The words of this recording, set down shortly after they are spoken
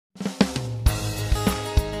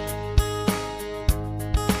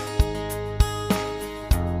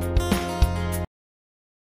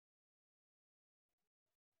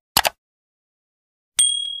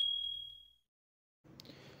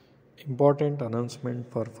Important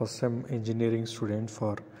announcement for first sem engineering students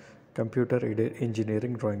for computer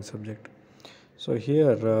engineering drawing subject. So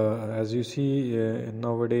here as you see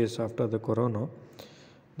nowadays after the corona,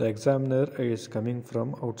 the examiner is coming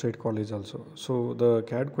from outside college also. So the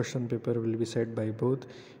CAD question paper will be set by both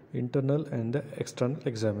internal and the external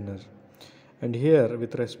examiner. And here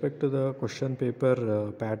with respect to the question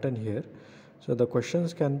paper pattern here, so the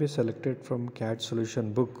questions can be selected from CAD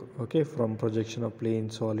solution book, okay, from projection of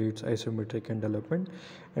planes, solids, isometric and development,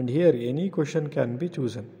 and here any question can be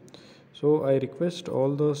chosen. So I request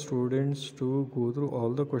all the students to go through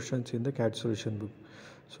all the questions in the CAD solution book.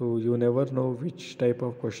 So you never know which type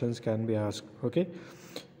of questions can be asked, okay.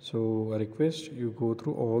 So I request you go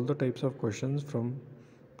through all the types of questions from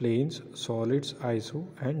planes, solids, ISO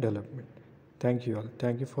and development. Thank you all.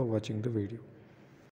 Thank you for watching the video.